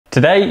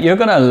Today, you're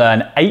going to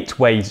learn 8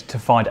 ways to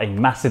find a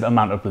massive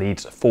amount of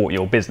leads for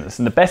your business.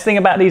 And the best thing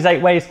about these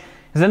 8 ways is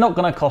they're not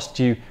going to cost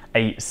you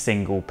a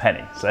single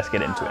penny. So let's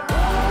get into it.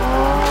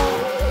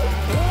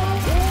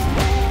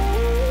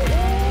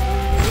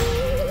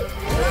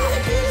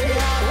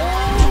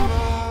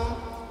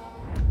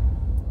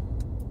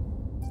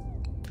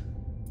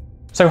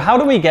 So how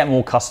do we get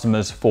more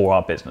customers for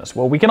our business?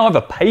 Well, we can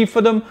either pay for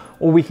them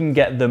or we can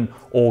get them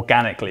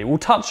organically. We'll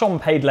touch on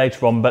paid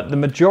later on, but the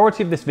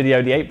majority of this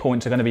video, the 8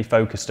 points, are going to be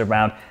focused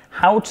around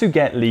how to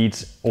get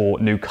leads or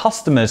new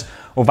customers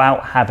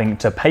without having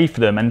to pay for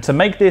them. And to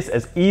make this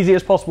as easy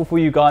as possible for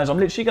you guys, I'm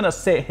literally going to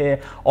sit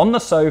here on the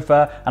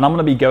sofa and I'm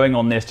going to be going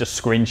on this, just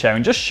screen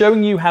sharing, just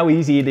showing you how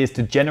easy it is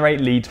to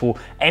generate leads for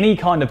any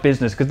kind of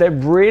business, because there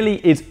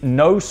really is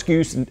no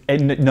excuse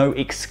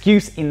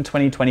in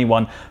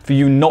 2021 for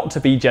you not to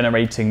be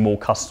generating more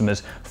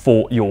customers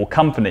for your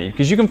company,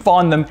 because you can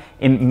find them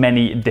in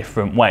many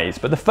different ways.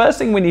 But the first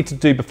thing we need to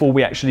do before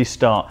we actually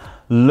start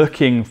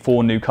looking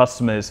for new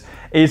customers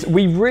is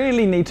we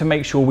really need to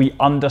make sure we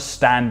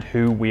understand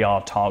who we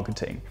are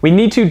targeting. We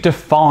need to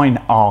define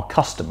our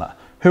customer.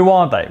 Who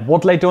are they?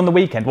 What do they do on the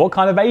weekend? What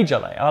kind of age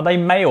are they? Are they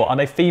male? Are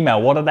they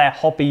female? What are their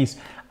hobbies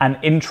and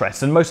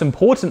interests? And most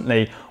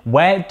importantly,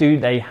 where do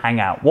they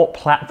hang out? What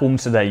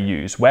platforms do they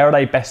use? Where are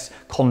they best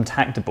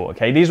contactable?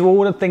 Okay, these are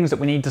all the things that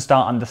we need to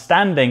start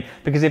understanding,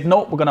 because if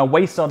not, we're going to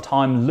waste our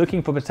time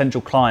looking for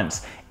potential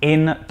clients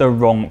in the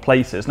wrong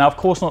places. Now, of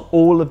course, not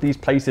all of these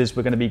places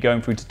we're going to be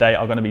going through today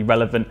are going to be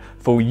relevant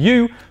for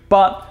you,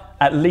 but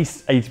at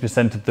least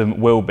 80% of them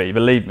will be,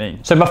 believe me.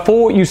 So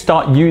before you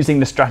start using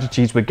the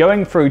strategies we're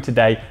going through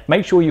today,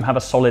 make sure you have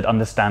a solid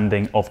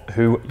understanding of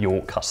who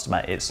your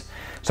customer is.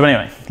 So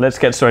anyway, let's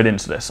get straight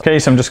into this. Okay,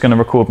 so I'm just going to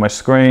record my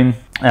screen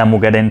and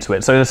we'll get into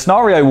it. So the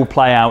scenario will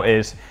play out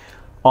is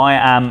I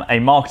am a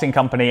marketing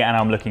company and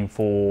I'm looking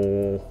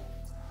for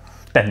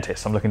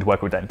dentists. I'm looking to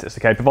work with dentists,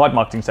 okay? Provide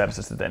marketing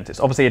services to dentists.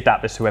 Obviously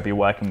adapt this to whoever you're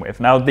working with.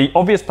 Now, the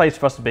obvious place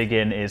for us to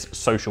begin is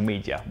social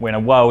media. We're in a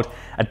world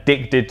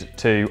addicted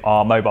to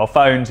our mobile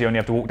phones. You only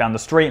have to walk down the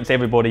street and see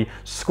everybody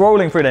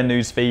scrolling through their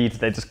news feed.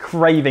 They're just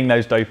craving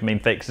those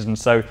dopamine fixes. And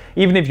so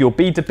even if you're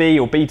B2B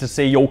or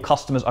B2C, your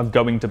customers are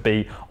going to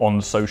be on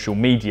social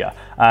media.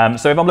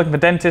 So if I'm looking for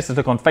dentists, let's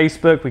look on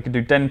Facebook. We could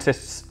do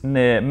dentists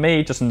near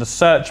me, just in the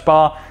search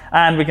bar.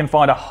 And we can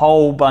find a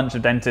whole bunch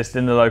of dentists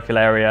in the local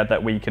area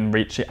that we can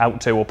reach out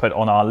to or put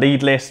on our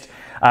lead list.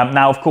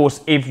 Now, of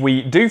course, if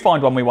we do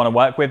find one we want to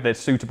work with that's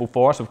suitable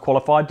for us, we've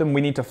qualified them, we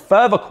need to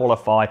further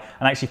qualify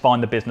and actually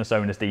find the business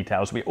owner's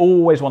details. We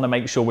always want to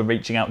make sure we're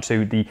reaching out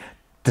to the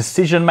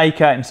decision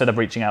maker instead of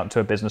reaching out to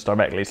a business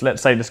directly. So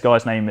let's say this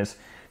guy's name is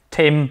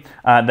Tim,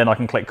 then I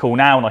can click call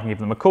now and I can give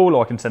them a call,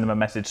 or I can send them a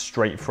message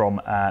straight from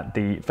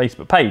the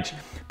Facebook page.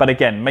 But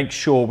again, make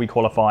sure we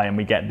qualify and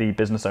we get the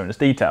business owner's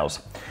details.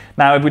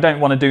 Now, if we don't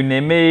want to do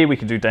near me, we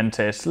can do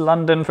dentist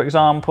London, for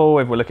example,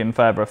 if we're looking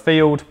further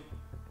afield.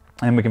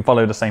 And we can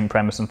follow the same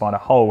premise and find a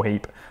whole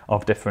heap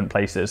of different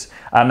places.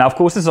 Now, of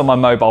course, this is on my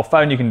mobile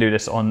phone. You can do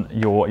this on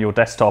your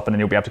desktop, and then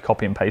you'll be able to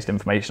copy and paste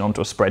information onto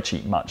a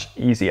spreadsheet much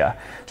easier.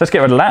 So let's get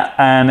rid of that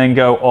and then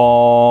go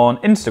on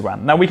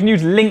Instagram. Now, we can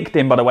use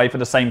LinkedIn, by the way, for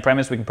the same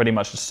premise. We can pretty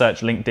much just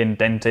search LinkedIn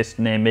dentist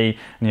near me,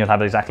 and you'll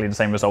have exactly the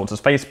same results as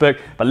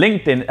Facebook. But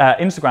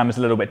Instagram is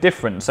a little bit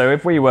different. So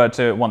if we were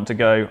to want to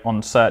go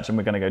on search and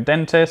we're going to go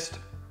dentist,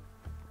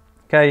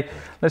 okay,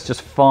 let's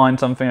just find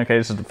something. Okay,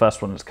 this is the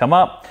first one that's come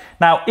up.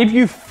 Now, if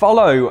you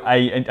follow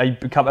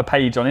a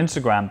page on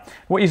Instagram,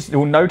 what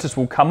you'll notice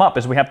will come up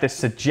is we have this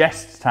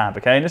suggest tab,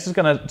 okay? And this is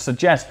gonna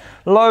suggest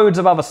loads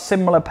of other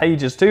similar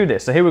pages to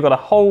this. So here we've got a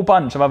whole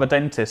bunch of other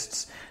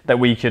dentists that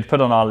we could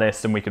put on our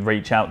list and we could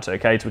reach out to,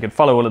 okay? So we could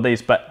follow all of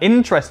these. But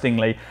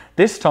interestingly,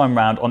 this time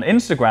around on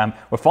Instagram,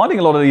 we're finding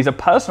a lot of these are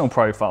personal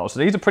profiles.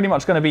 So these are pretty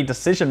much gonna be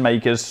decision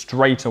makers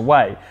straight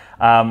away.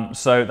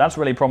 So that's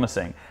really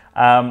promising.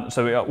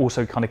 So we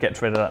also kind of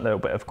get rid of that little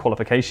bit of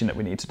qualification that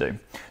we need to do.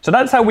 So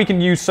that's how we can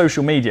use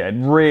social media. It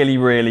really,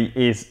 really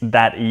is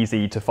that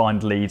easy to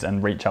find leads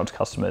and reach out to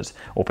customers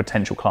or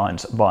potential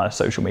clients via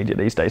social media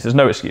these days. There's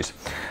no excuse.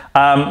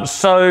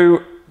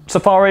 So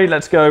Safari,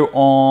 let's go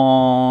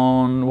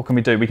on, what can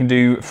we do? We can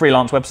do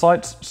freelance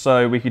websites.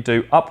 So we could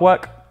do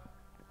Upwork.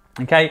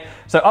 Okay,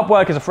 so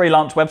Upwork is a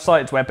freelance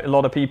website. It's where a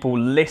lot of people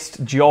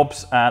list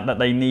jobs that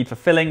they need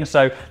fulfilling.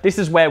 So this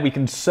is where we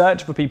can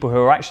search for people who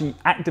are actually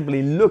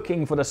actively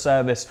looking for the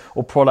service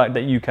or product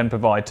that you can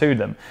provide to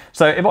them.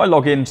 So if I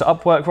log into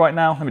Upwork right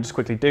now, let me just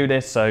quickly do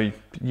this so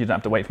you don't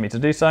have to wait for me to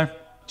do so.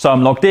 So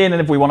I'm logged in,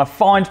 and if we want to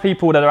find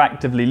people that are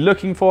actively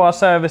looking for our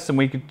service, then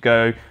we could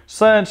go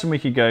search and we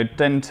could go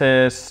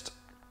dentist,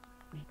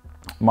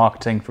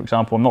 marketing, for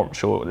example. I'm not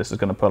sure what this is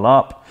going to pull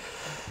up.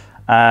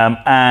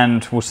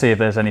 And we'll see if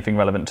there's anything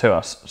relevant to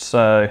us.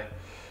 So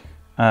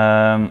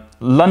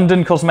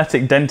London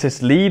cosmetic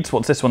dentist leads.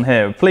 What's this one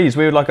here? Please,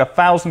 we would like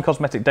 1,000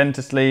 cosmetic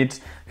dentist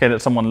leads. Okay,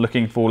 that's someone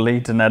looking for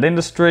leads in that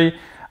industry.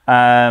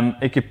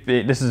 It could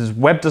be, this is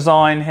web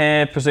design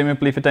here,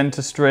 presumably for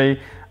dentistry.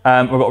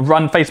 We've got to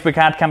run Facebook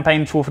ad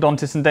campaigns for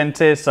orthodontists and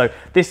dentists. So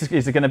this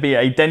is going to be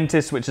a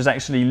dentist which is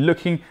actually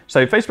looking,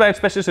 so Facebook ad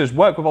specialist who has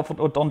worked with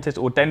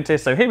orthodontists or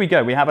dentists. So here we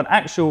go, we have an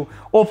actual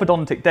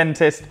orthodontic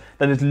dentist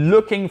that is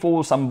looking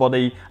for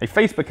somebody, a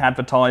Facebook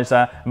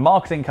advertiser,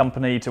 marketing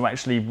company to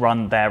actually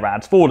run their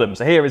ads for them.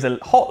 So here is a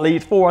hot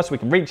lead for us. We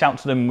can reach out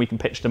to them and we can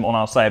pitch them on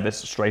our service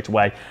straight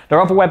away. There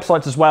are other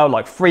websites as well,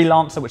 like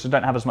Freelancer, which I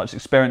don't have as much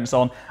experience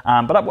on,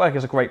 but Upwork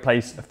is a great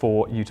place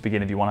for you to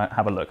begin if you want to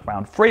have a look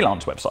around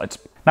freelance websites.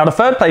 Now, the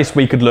third place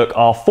we could look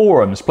are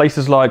forums,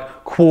 places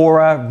like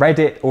Quora,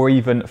 Reddit, or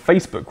even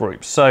Facebook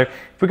groups. So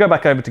if we go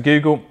back over to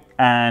Google,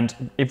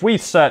 and if we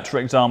search, for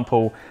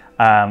example,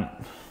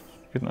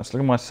 goodness, look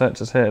at my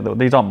searches here.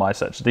 These aren't my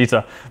searches. These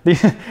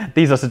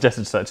are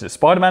suggested searches.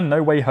 Spider-Man,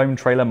 No Way Home,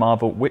 trailer,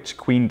 Marvel, Witch,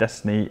 Queen,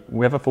 Destiny,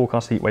 weather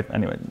forecast, heat wave.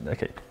 Anyway,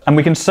 okay. And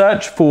we can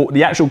search for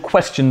the actual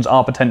questions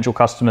our potential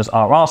customers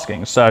are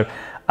asking. So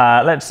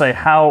let's say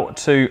how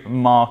to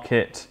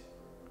market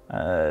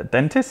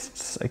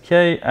dentists.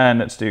 Okay, and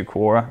let's do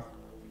Quora.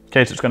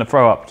 Okay, so it's going to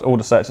throw up all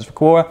the searches for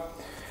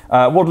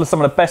Quora. What are some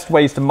of the best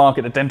ways to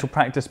market a dental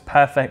practice?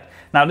 Perfect.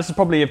 Now, this is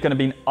probably going to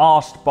be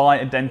asked by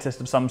a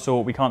dentist of some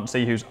sort. We can't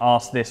see who's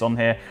asked this on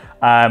here.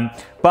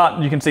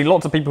 But you can see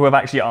lots of people who have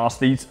actually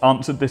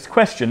answered this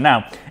question.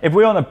 Now, if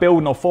we want to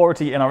build an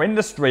authority in our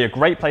industry, a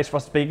great place for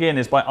us to begin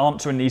is by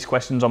answering these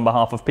questions on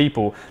behalf of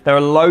people. There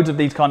are loads of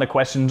these kind of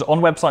questions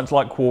on websites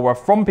like Quora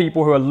from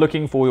people who are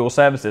looking for your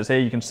services. Here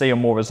you can see on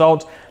more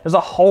results, there's a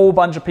whole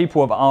bunch of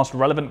people who have asked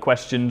relevant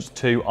questions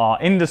to our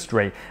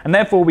industry. And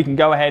therefore, we can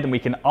go ahead and we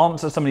can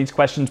answer some of these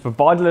questions,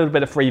 provide a little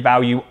bit of free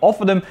value,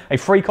 offer them a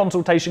free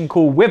consultation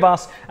call with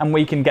us, and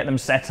we can get them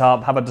set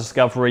up, have a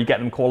discovery, get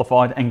them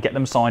qualified, and get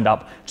them signed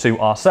up to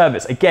our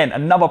service. Again,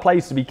 another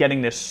place to be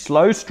getting this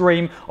slow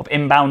stream of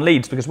inbound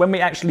leads, because when we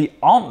actually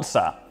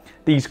answer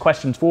these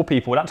questions for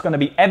people, that's going to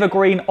be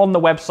evergreen on the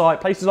website.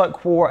 Places like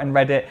Quora and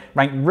Reddit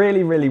rank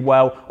really, really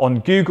well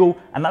on Google,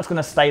 and that's going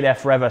to stay there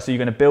forever. So you're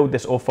going to build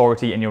this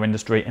authority in your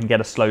industry and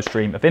get a slow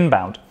stream of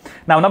inbound.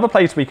 Now, another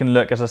place we can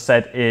look, as I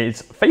said,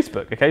 is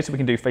Facebook. Okay, so we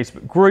can do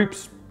Facebook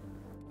groups.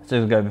 So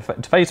we'll go to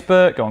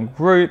Facebook, go on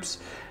groups,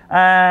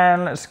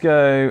 and let's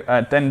go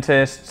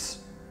dentists.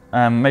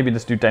 Maybe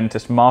let's do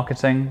dentist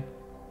marketing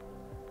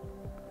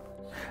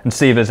and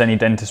see if there's any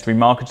dentistry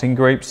marketing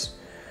groups.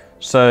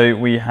 So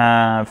we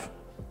have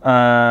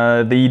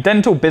the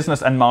dental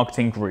business and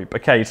marketing group.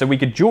 Okay, so we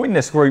could join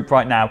this group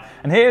right now,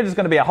 and here there's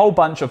going to be a whole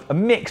bunch of a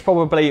mix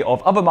probably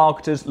of other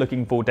marketers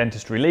looking for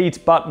dentistry leads,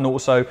 but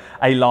also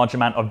a large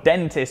amount of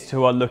dentists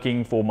who are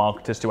looking for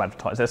marketers to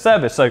advertise their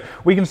service. So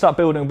we can start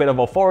building a bit of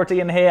authority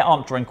in here,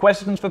 answering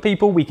questions for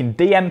people. We can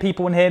DM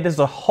people in here. There's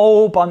a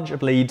whole bunch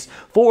of leads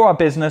for our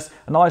business,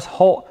 a nice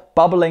hot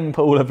bubbling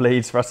pool of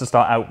leads for us to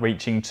start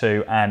outreaching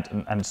to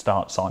and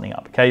start signing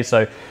up. Okay,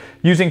 so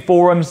using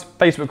forums,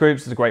 Facebook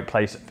groups is a great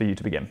place for you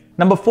to begin.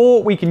 Number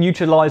 4, we can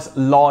utilize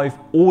live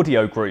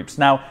audio groups.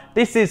 Now,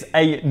 this is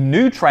a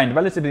new trend,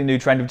 relatively new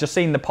trend. We've just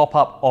seen the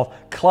pop-up of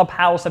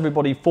Clubhouse.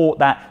 Everybody thought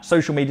that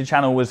social media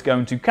channel was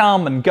going to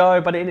come and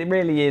go, but it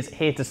really is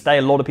here to stay.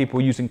 A lot of people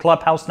are using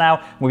Clubhouse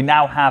now. We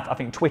now have, I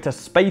think, Twitter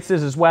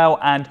Spaces as well,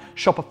 and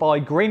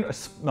Spotify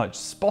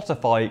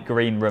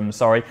Green Room,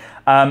 sorry.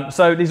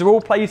 So these are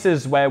all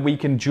places where we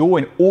can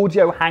join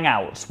audio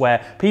hangouts,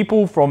 where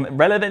people from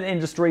relevant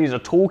industries are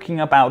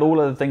talking about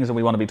all of the things that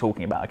we want to be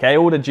talking about, okay?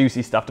 All the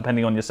juicy stuff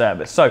depending on your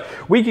service. So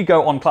we could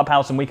go on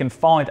Clubhouse and we can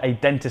find a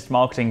dentist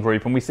marketing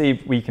group, and we see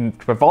if we can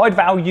provide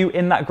value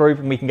in that group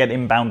and we can get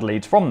inbound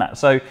leads from that.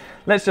 So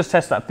let's just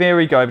test that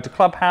theory, go over to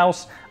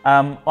Clubhouse.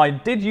 I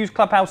did use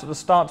Clubhouse at the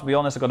start, to be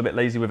honest. I got a bit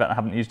lazy with it. I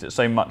haven't used it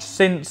so much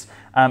since.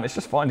 It's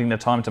just finding the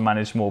time to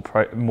manage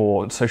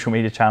more social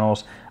media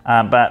channels.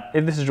 But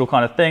if this is your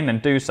kind of thing, then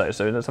do so.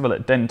 So let's have a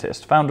look.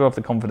 Dentist, founder of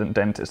The Confident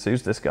Dentist.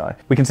 Who's this guy?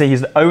 We can see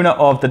he's the owner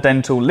of the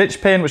Dental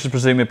Lichpin, which is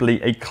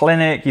presumably a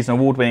clinic. He's an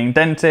award-winning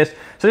dentist.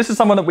 So this is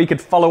someone that we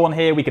could follow on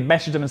here. We could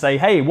message them and say,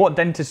 hey, what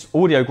dentist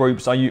audio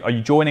groups are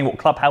you joining? What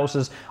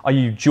Clubhouses are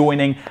you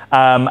joining?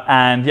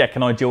 And yeah,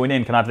 can I join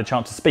in? Can I have the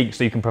chance to speak?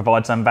 So you can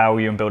provide some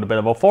value and build a bit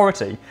of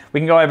authority. We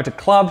can go over to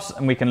clubs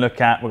and we can look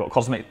at, we've got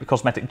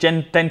cosmetic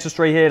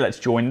dentistry here. Let's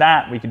join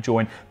that. We can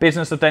join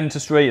business of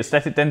dentistry,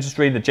 aesthetic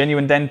dentistry, the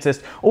genuine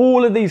dentist,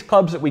 all of these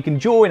clubs that we can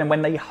join. And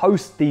when they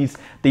host these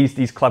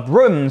club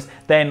rooms,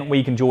 then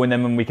we can join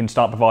them and we can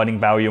start providing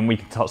value and we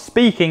can start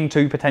speaking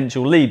to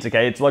potential leads.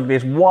 Okay, it's like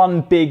this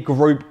one big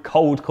group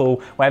cold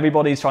call where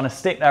everybody's trying to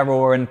stick their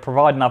oar and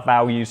provide enough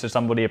value so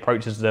somebody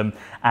approaches them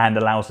and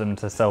allows them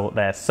to sell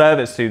their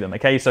service to them.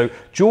 Okay, so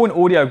join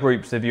audio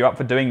groups if you're up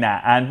for doing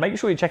that, and make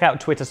sure you check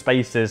out Twitter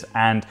Spaces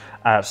and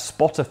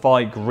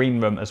Spotify Green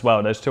Room as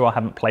well. Those two I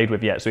haven't played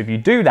with yet. So if you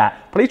do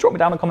that, please drop me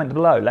down a comment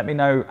below. Let me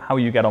know how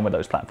you get on with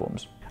those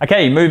platforms.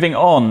 Okay, moving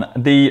on.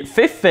 The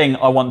 5th thing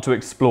I want to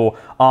explore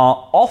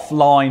are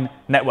offline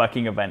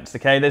networking events.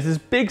 Okay, there's this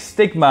big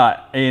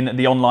stigma in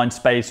the online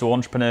space for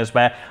entrepreneurs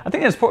where I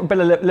think there's probably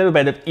a little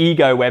bit of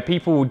ego where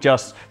people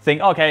just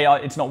think, okay,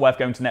 it's not worth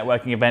going to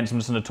networking events. I'm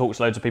just going to talk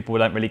to loads of people who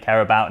don't really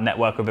care about and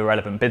network with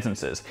irrelevant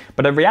businesses.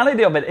 But the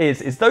reality of it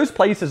is those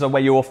places are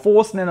where your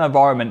forced in an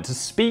environment to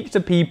speak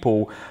to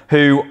people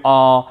who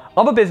are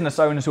other business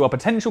owners, who are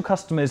potential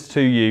customers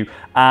to you,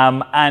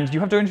 and you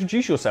have to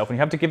introduce yourself and you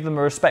have to give them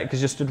a respect because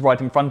you're stood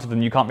right in front of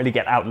them. You can't really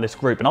get out of this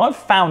group. And I've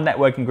found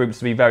networking groups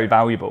to be very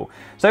valuable.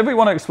 So if we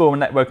want to explore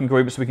networking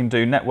groups, we can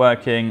do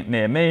networking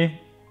near me,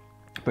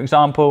 for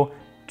example.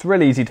 It's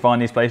really easy to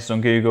find these places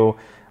on Google.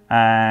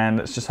 And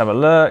let's just have a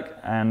look.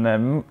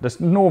 And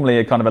there's normally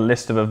a kind of a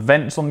list of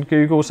events on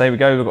Google. So here we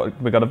go,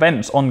 we've got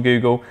events on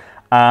Google.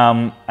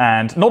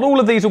 And not all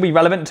of these will be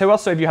relevant to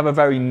us. So if you have a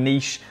very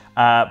niche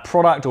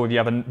product, or if you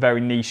have a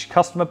very niche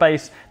customer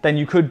base, then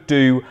you could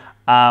do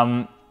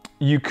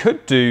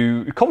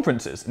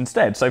conferences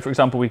instead. So for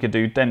example, we could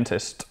do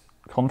dentist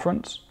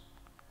conference.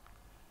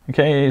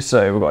 Okay,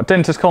 so we've got a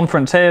dentist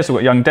conference here, so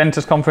we've got young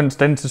dentist conference,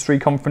 dentistry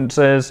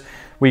conferences.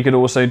 We could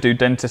also do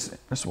dentist,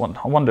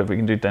 I wonder if we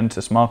can do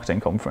dentist marketing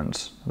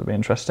conference. That'd be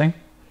interesting.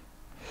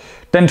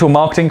 Dental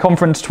Marketing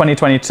Conference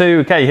 2022.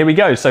 Okay, here we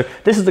go. So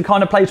this is the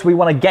kind of place we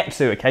want to get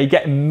to, okay?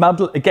 Get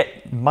meddled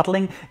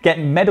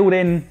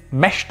in,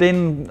 meshed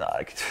in.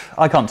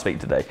 I can't speak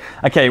today.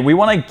 Okay, we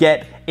want to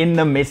get in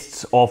the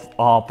midst of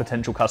our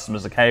potential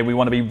customers, okay? We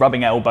want to be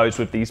rubbing elbows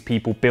with these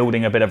people,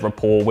 building a bit of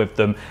rapport with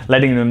them,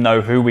 letting them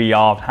know who we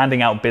are,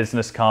 handing out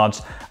business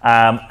cards,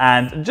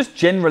 and just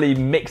generally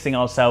mixing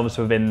ourselves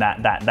within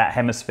that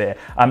hemisphere.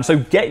 So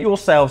get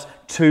yourselves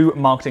to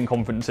marketing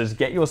conferences,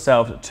 get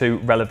yourself to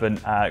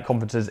relevant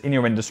conferences in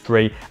your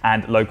industry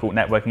and local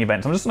networking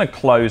events. I'm just going to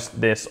close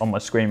this on my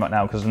screen right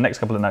now because the next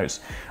couple of notes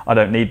I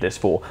don't need this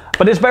for.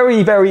 But it's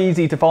very, very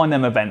easy to find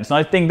them events. And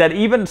I think that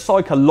even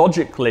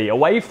psychologically,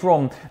 away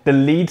from the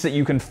leads that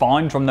you can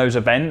find from those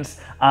events,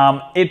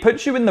 it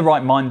puts you in the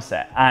right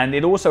mindset, and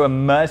it also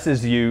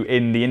immerses you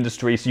in the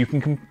industry so you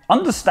can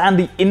understand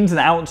the ins and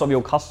outs of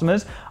your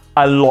customers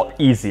a lot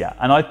easier.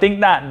 And I think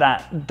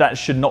that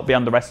should not be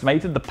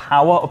underestimated, the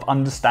power of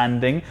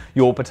understanding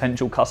your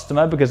potential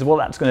customer, because what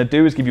that's going to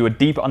do is give you a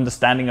deeper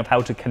understanding of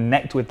how to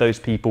connect with those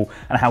people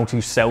and how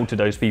to sell to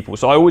those people.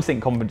 So I always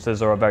think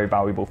conferences are a very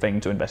valuable thing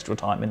to invest your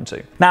time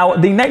into. Now,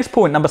 the next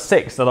point, number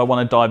 6, that I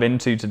want to dive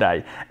into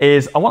today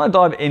is I want to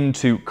dive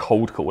into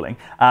cold calling,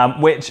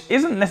 which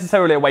isn't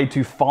necessarily a way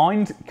to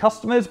find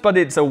customers, but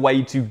it's a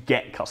way to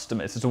get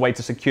customers. It's a way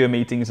to secure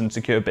meetings and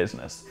secure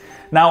business.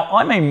 Now,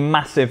 I'm a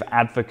massive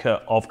advocate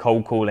of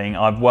cold calling.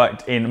 I've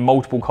worked in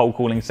multiple cold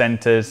calling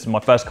centers. My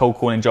first cold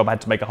calling job, I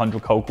had to make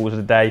 100 cold calls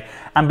a day.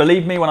 And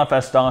believe me, when I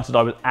first started,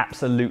 I was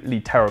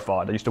absolutely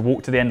terrified. I used to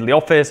walk to the end of the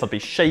office, I'd be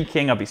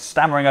shaking, I'd be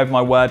stammering over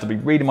my words, I'd be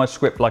reading my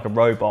script like a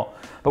robot.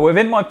 But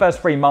within my first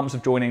 3 months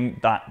of joining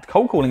that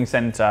cold calling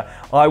center,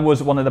 I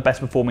was one of the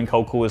best performing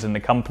cold callers in the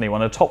company,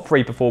 one of the top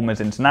 3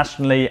 performers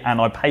internationally, and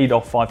I paid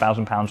off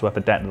 £5,000 worth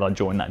of debt that I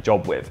joined that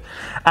job with.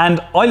 And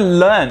I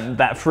learned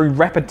that through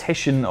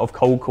repetition of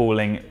cold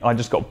calling, I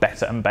just got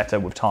better and better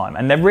with time.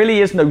 And there really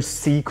is no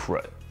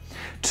secret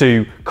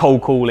to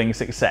cold calling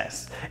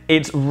success.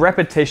 It's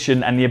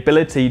repetition and the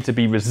ability to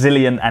be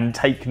resilient and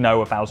take no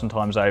 1,000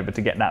 times over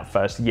to get that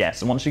first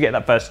yes. And once you get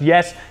that first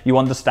yes, you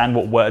understand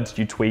what words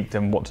you tweaked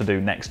and what to do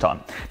next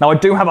time. Now, I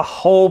do have a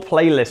whole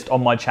playlist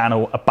on my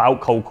channel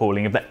about cold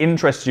calling. If that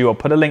interests you, I'll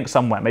put a link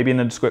somewhere, maybe in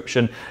the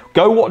description.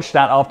 Go watch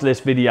that after this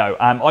video.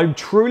 I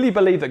truly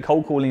believe that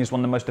cold calling is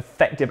one of the most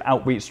effective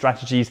outreach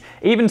strategies,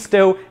 even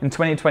still in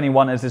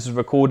 2021 as this is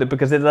recorded,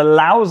 because it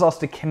allows us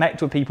to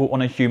connect with people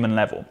on a human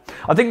level.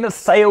 I think that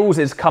sales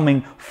is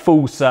coming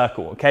full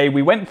circle, okay?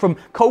 We went from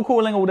cold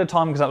calling all the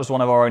time because that was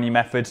one of our only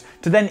methods,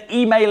 to then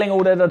emailing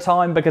all the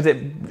time because it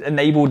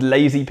enabled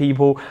lazy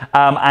people.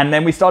 And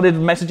then we started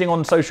messaging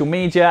on social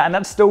media, and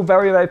that's still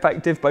very, very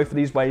effective. Both of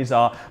these ways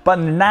are. But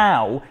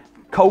now,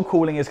 cold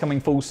calling is coming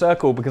full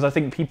circle because I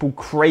think people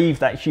crave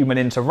that human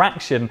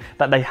interaction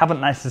that they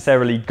haven't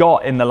necessarily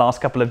got in the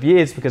last couple of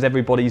years because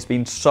everybody's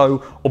been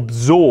so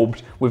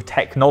absorbed with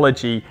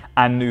technology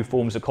and new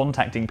forms of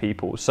contacting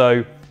people.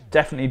 So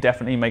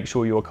definitely make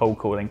sure you're cold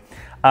calling.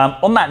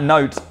 On that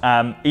note,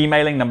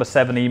 emailing, number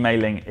 7,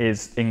 emailing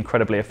is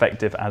incredibly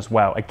effective as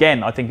well.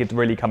 Again, I think it's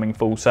really coming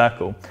full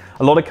circle.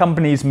 A lot of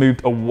companies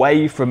moved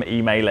away from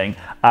emailing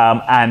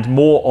and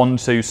more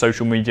onto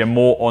social media,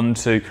 more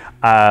onto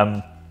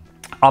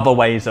other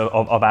ways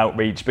of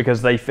outreach because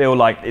they feel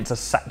like it's a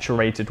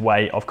saturated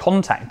way of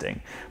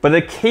contacting. But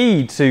the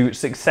key to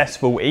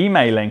successful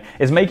emailing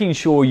is making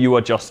sure you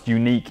are just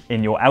unique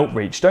in your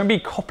outreach. Don't be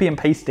copy and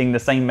pasting the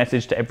same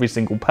message to every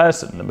single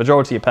person. The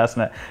majority of person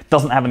that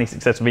doesn't have any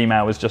success with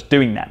email is just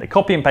doing that. They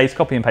copy and paste,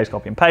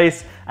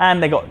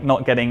 and they're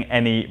not getting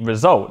any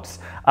results.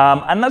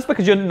 And that's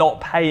because you're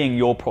not paying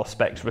your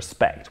prospects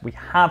respect. We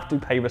have to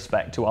pay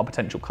respect to our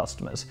potential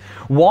customers.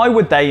 Why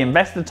would they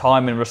invest the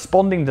time in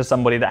responding to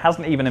somebody that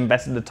hasn't even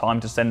invested the time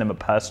to send them a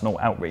personal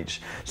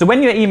outreach? So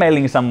when you're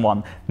emailing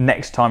someone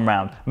next time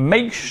round,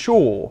 make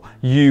sure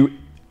you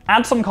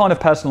Add some kind of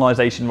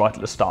personalization right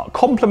at the start.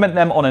 Compliment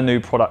them on a new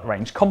product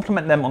range.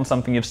 Compliment them on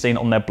something you've seen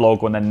on their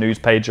blog or on their news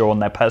page or on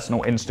their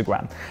personal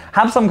Instagram.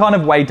 Have some kind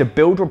of way to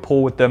build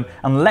rapport with them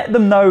and let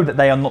them know that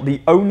they are not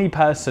the only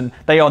person,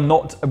 they are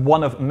not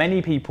one of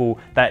many people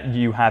that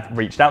you have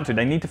reached out to.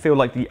 They need to feel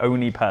like the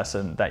only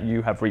person that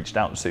you have reached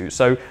out to.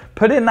 So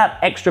put in that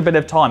extra bit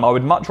of time. I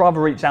would much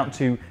rather reach out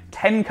to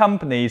 10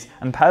 companies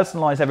and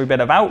personalize every bit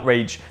of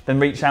outreach than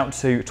reach out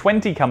to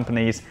 20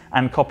 companies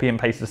and copy and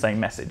paste the same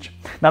message.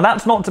 Now,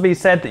 that's not to be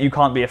said that you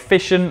can't be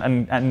efficient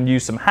and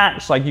use some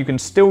hacks. Like, you can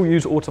still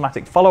use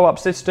automatic follow-up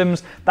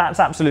systems.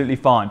 That's absolutely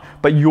fine.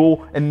 But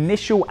your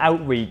initial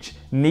outreach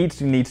needs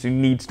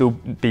to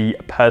be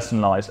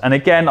personalized. And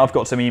again, I've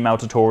got some email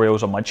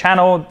tutorials on my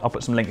channel. I'll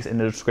put some links in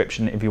the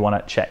description if you want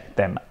to check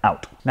them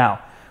out.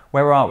 Now,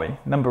 where are we?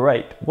 Number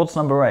 8. What's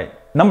number 8?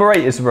 Number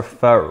 8 is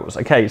referrals.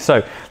 Okay,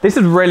 so this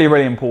is really,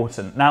 really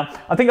important. Now,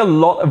 I think a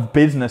lot of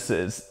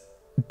businesses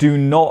do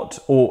not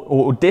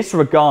or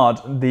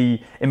disregard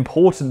the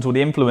importance or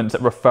the influence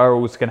that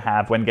referrals can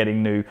have when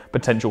getting new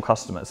potential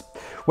customers.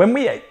 When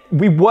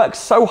we work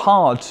so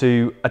hard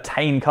to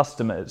attain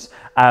customers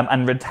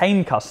and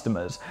retain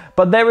customers,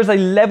 but there is a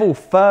level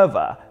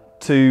further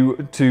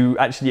to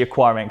actually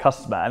acquiring a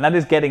customer, and that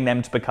is getting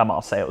them to become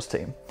our sales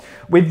team.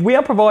 We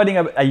are providing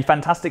a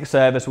fantastic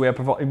service,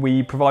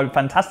 we provide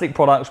fantastic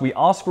products, we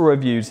ask for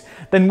reviews,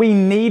 then we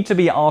need to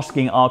be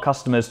asking our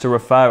customers to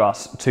refer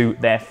us to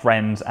their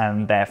friends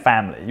and their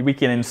family. We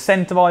can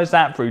incentivize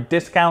that through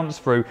discounts,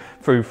 through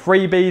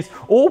freebies,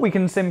 or we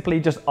can simply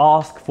just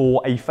ask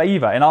for a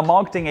favor. In our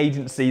marketing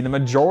agency, the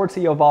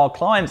majority of our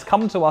clients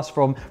come to us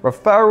from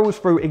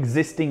referrals through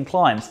existing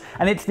clients,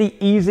 and it's the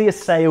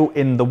easiest sale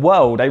in the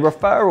world. A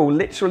referral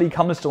literally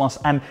comes to us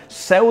and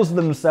sells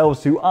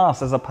themselves to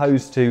us as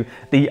opposed to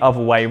the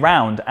other way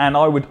around. And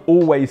I would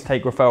always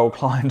take referral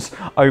clients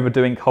over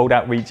doing cold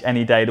outreach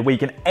any day of the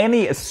week. And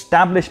any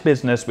established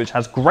business which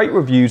has great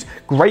reviews,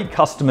 great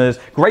customers,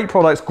 great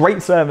products,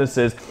 great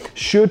services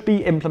should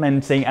be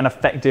implementing an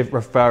effective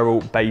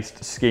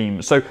referral-based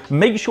scheme. So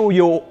make sure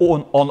you're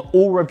on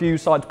all review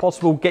sites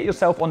possible. Get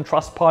yourself on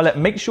Trustpilot.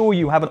 Make sure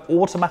you have an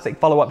automatic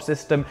follow-up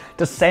system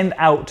to send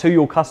out to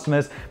your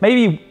customers.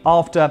 Maybe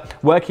after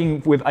working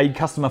with a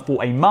customer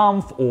for a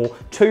month or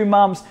 2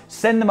 months,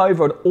 send them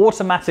over an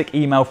automatic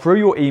email through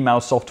your email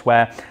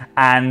software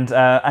and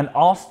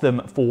ask them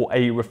for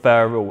a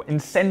referral.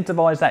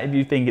 Incentivize that if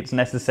you think it's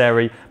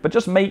necessary, but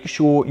just make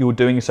sure you're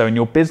doing so, and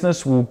your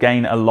business will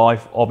gain a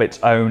life of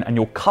its own and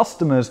your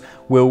customers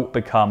will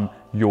become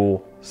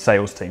your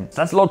sales team.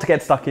 So that's a lot to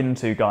get stuck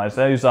into, guys.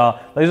 Those are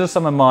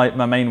some of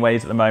my main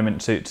ways at the moment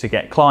to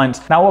get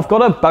clients. Now, I've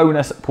got a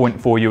bonus point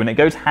for you, and it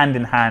goes hand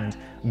in hand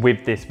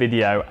with this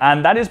video,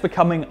 and that is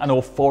becoming an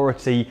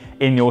authority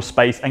in your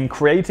space and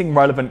creating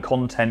relevant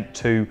content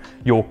to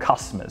your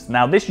customers.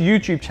 Now, this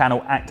YouTube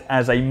channel acts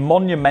as a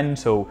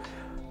monumental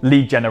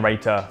lead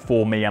generator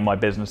for me and my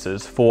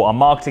businesses, for our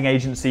marketing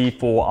agency,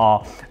 for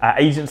our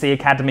agency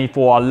academy,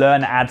 for our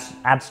learn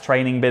ads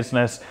training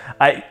business.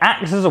 It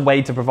acts as a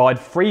way to provide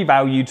free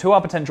value to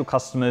our potential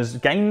customers,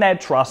 gain their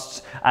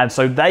trust, and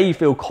so they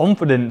feel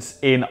confidence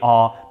in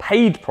our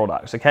paid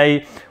products.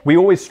 Okay, we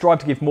always strive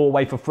to give more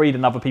away for free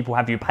than other people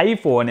have you pay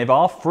for, and if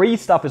our free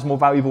stuff is more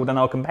valuable than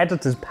our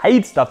competitors'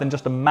 paid stuff, then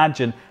just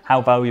imagine how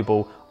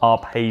valuable our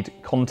paid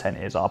content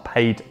is, our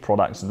paid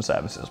products and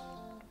services.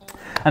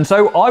 And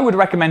so I would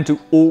recommend to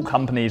all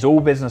companies,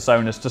 all business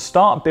owners, to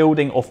start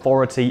building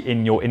authority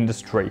in your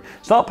industry.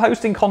 Start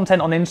posting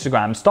content on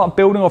Instagram, start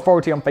building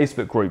authority on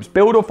Facebook groups,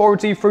 build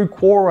authority through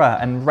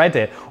Quora and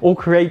Reddit, or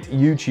create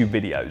YouTube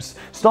videos.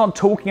 Start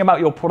talking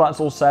about your products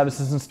or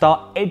services and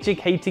start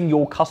educating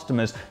your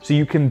customers so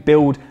you can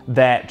build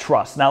their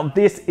trust. Now,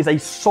 this is a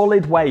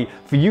solid way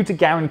for you to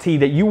guarantee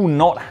that you will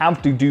not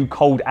have to do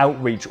cold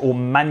outreach or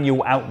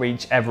manual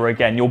outreach ever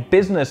again. Your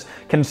business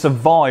can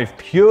survive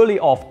purely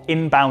off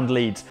inbound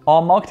leads.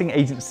 Our marketing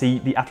agency,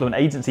 the Affluent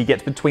Agency,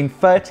 gets between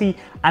 30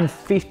 and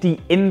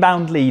 50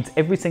 inbound leads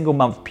every single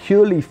month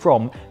purely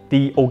from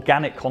the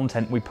organic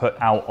content we put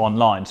out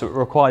online. So it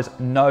requires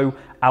no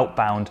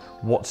outbound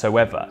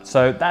whatsoever.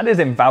 So that is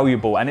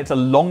invaluable, and it's a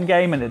long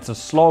game and it's a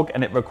slog,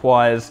 and it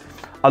requires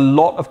a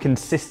lot of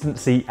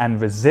consistency and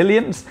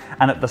resilience.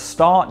 And at the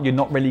start, you're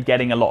not really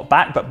getting a lot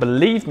back, but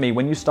believe me,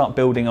 when you start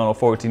building on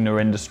authority in your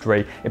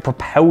industry, it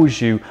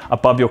propels you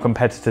above your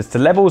competitors to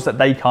levels that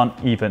they can't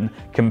even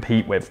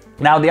compete with.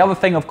 Now, the other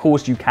thing, of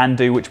course, you can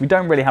do, which we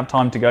don't really have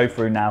time to go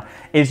through now,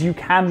 is you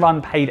can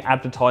run paid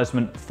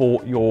advertisement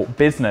for your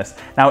business.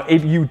 Now,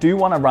 if you do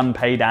want to run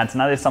paid ads,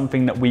 and that is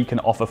something that we can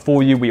offer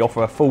for you, we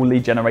offer a full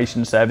lead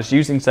generation service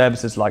using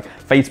services like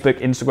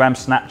Facebook, Instagram,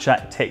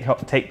 Snapchat,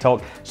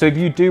 TikTok. So if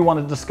you do want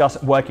to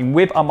discuss working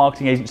with our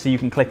marketing agency, you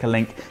can click a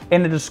link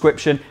in the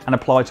description and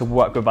apply to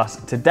work with us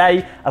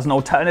today. As an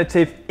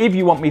alternative, if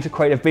you want me to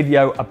create a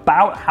video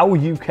about how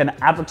you can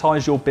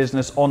advertise your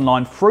business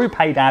online through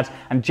paid ads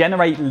and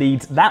generate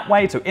leads that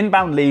way, so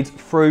inbound leads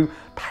through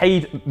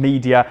paid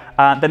media,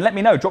 then let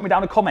me know. Drop me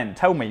down a comment.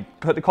 Tell me,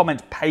 put the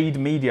comment paid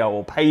media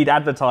or paid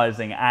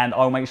advertising, and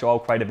I'll make sure I'll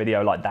create a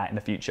video like that in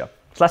the future.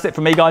 So that's it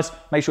from me, guys.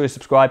 Make sure you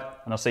subscribe,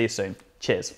 and I'll see you soon. Cheers.